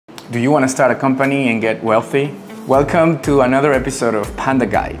Do you want to start a company and get wealthy? Welcome to another episode of Panda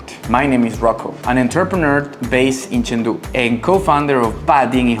Guide. My name is Rocco, an entrepreneur based in Chengdu and co-founder of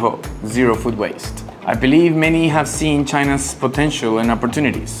Zero Food Waste. I believe many have seen China's potential and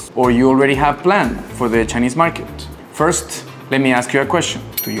opportunities, or you already have planned for the Chinese market. First, let me ask you a question.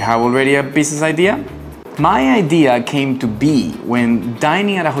 Do you have already a business idea? My idea came to be when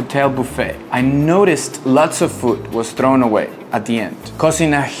dining at a hotel buffet. I noticed lots of food was thrown away at the end,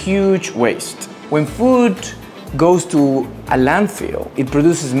 causing a huge waste. When food goes to a landfill, it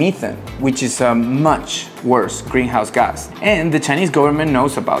produces methane, which is a much worse greenhouse gas. And the Chinese government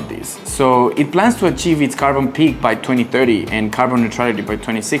knows about this. So it plans to achieve its carbon peak by 2030 and carbon neutrality by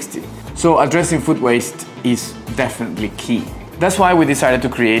 2060. So addressing food waste is definitely key. That's why we decided to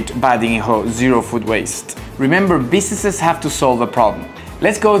create Zero Food Waste. Remember, businesses have to solve a problem.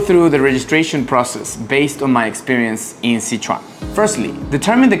 Let's go through the registration process based on my experience in Sichuan. Firstly,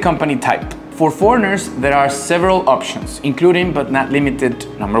 determine the company type. For foreigners, there are several options, including but not limited.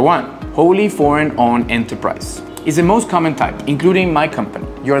 Number 1, wholly foreign-owned enterprise. It's the most common type, including my company.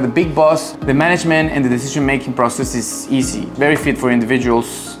 You're the big boss, the management and the decision-making process is easy, very fit for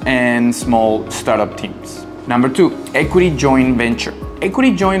individuals and small startup teams. Number 2, equity joint venture.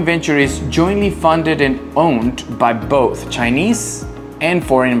 Equity joint venture is jointly funded and owned by both Chinese and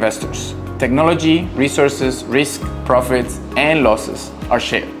foreign investors. Technology, resources, risk, profits, and losses are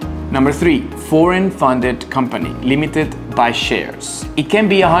shared. Number 3, foreign funded company, limited by shares. It can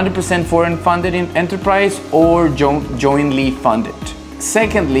be 100% foreign funded enterprise or jointly funded.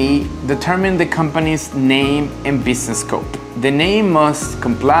 Secondly, determine the company's name and business scope. The name must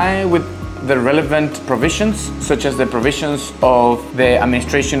comply with the relevant provisions, such as the provisions of the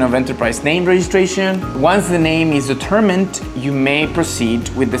Administration of Enterprise Name Registration. Once the name is determined, you may proceed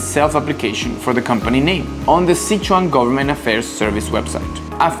with the self-application for the company name on the Sichuan Government Affairs Service website.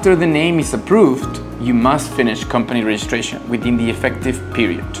 After the name is approved, you must finish company registration within the effective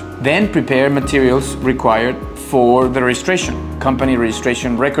period. Then prepare materials required for the registration. Company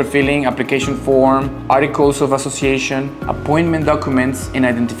registration, record filling, application form, articles of association, appointment documents and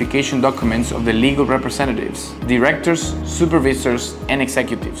identification documents of the legal representatives, directors, supervisors and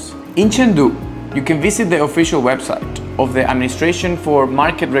executives. In Chengdu, you can visit the official website of the Administration for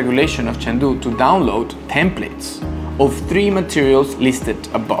Market Regulation of Chengdu to download templates of 3 materials listed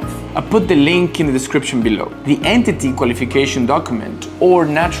above. I put the link in the description below. The entity qualification document or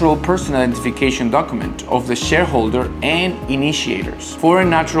natural person identification document of the shareholder and initiators. Foreign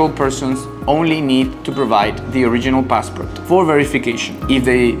natural persons only need to provide the original passport for verification. If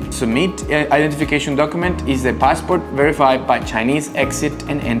they submit identification document, is the passport verified by Chinese Exit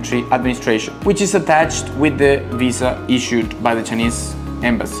and Entry Administration, which is attached with the visa issued by the Chinese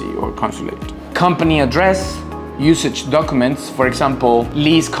embassy or consulate. Company address, usage documents, for example,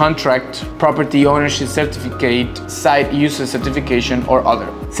 lease contract, property ownership certificate, site user certification, or other.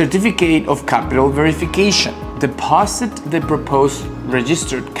 Certificate of capital verification. Deposit the proposed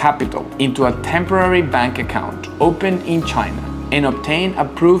registered capital into a temporary bank account opened in China and obtain a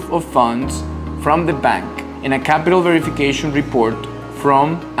proof of funds from the bank and a capital verification report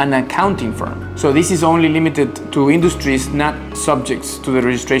from an accounting firm. So this is only limited to industries not subject to the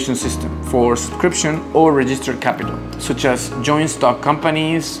registration system for subscription or registered capital, such as joint stock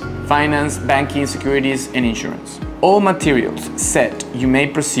companies, finance, banking, securities, and insurance. All materials set, you may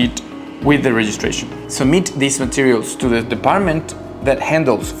proceed with the registration. Submit these materials to the department that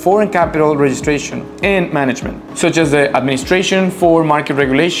handles foreign capital registration and management, such as the Administration for Market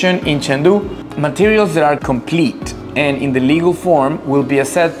Regulation in Chengdu. Materials that are complete and in the legal form will be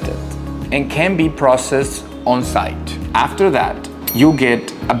accepted and can be processed on site. After that, you'll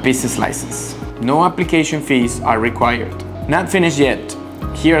get a business license. No application fees are required. Not finished yet.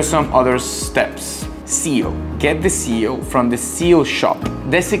 Here are some other steps. Seal. Get the seal from the seal shop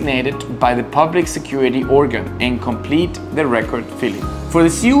designated by the public security organ and complete the record filling. For the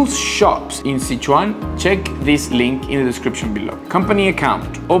seal shops in Sichuan, check this link in the description below. Company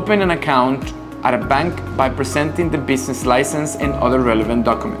account. Open an account at a bank by presenting the business license and other relevant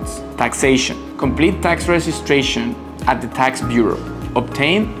documents. Taxation. Complete tax registration at the tax bureau.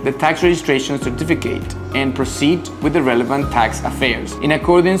 Obtain the tax registration certificate and proceed with the relevant tax affairs in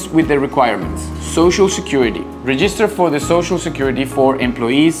accordance with the requirements. Social Security. Register for the Social Security for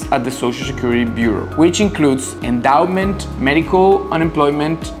employees at the Social Security Bureau, which includes endowment, medical,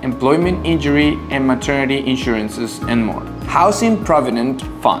 unemployment, employment injury, and maternity insurances, and more. Housing Provident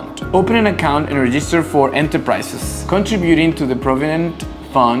Fund. Open an account and register for enterprises contributing to the Provident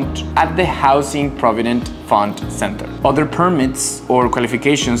Fund at the Housing Provident Fund Center. Other permits or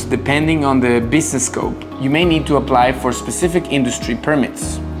qualifications depending on the business scope. You may need to apply for specific industry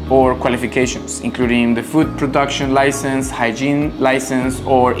permits. or qualifications, including the food production license, hygiene license,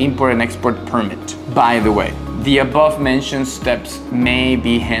 or import and export permit. By the way, the above mentioned steps may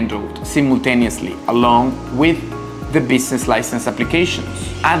be handled simultaneously along with the business license applications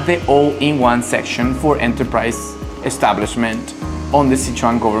at the all-in-one section for enterprise establishment on the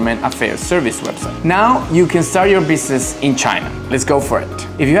Sichuan Government Affairs Service website. Now you can start your business in China. Let's go for it.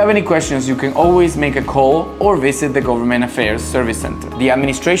 If you have any questions, you can always make a call or visit the Government Affairs Service Center, the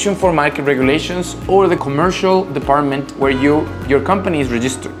Administration for Market Regulations, or the commercial department where your company is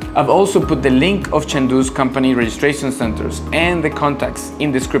registered. I've also put the link of Chengdu's company registration centers and the contacts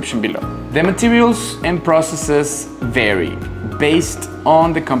in the description below. The materials and processes vary based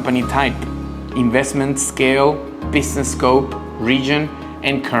on the company type, investment scale, business scope, region,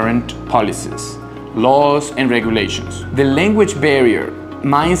 and current policies, laws, and regulations. The language barrier,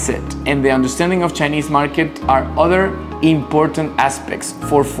 mindset, and the understanding of Chinese market are other important aspects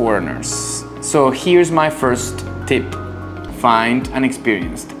for foreigners. So here's my first tip. Find an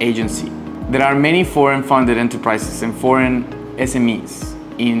experienced agency. There are many foreign-funded enterprises and foreign SMEs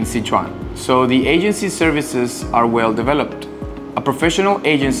in Sichuan, so the agency services are well developed. A professional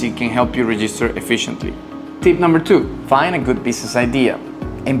agency can help you register efficiently. Tip number 2, find a good business idea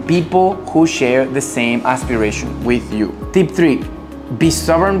and people who share the same aspiration with you. Tip 3, be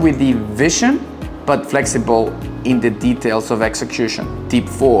stubborn with the vision, but flexible in the details of execution. Tip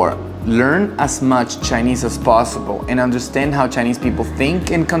 4, learn as much Chinese as possible and understand how Chinese people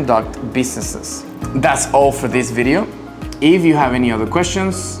think and conduct businesses. That's all for this video. If you have any other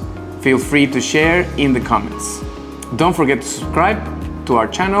questions, feel free to share in the comments. Don't forget to subscribe to our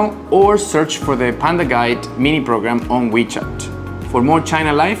channel or search for the Panda Guide mini program on WeChat. For more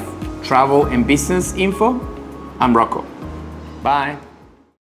China life, travel, and business info, I'm Rocco. Bye.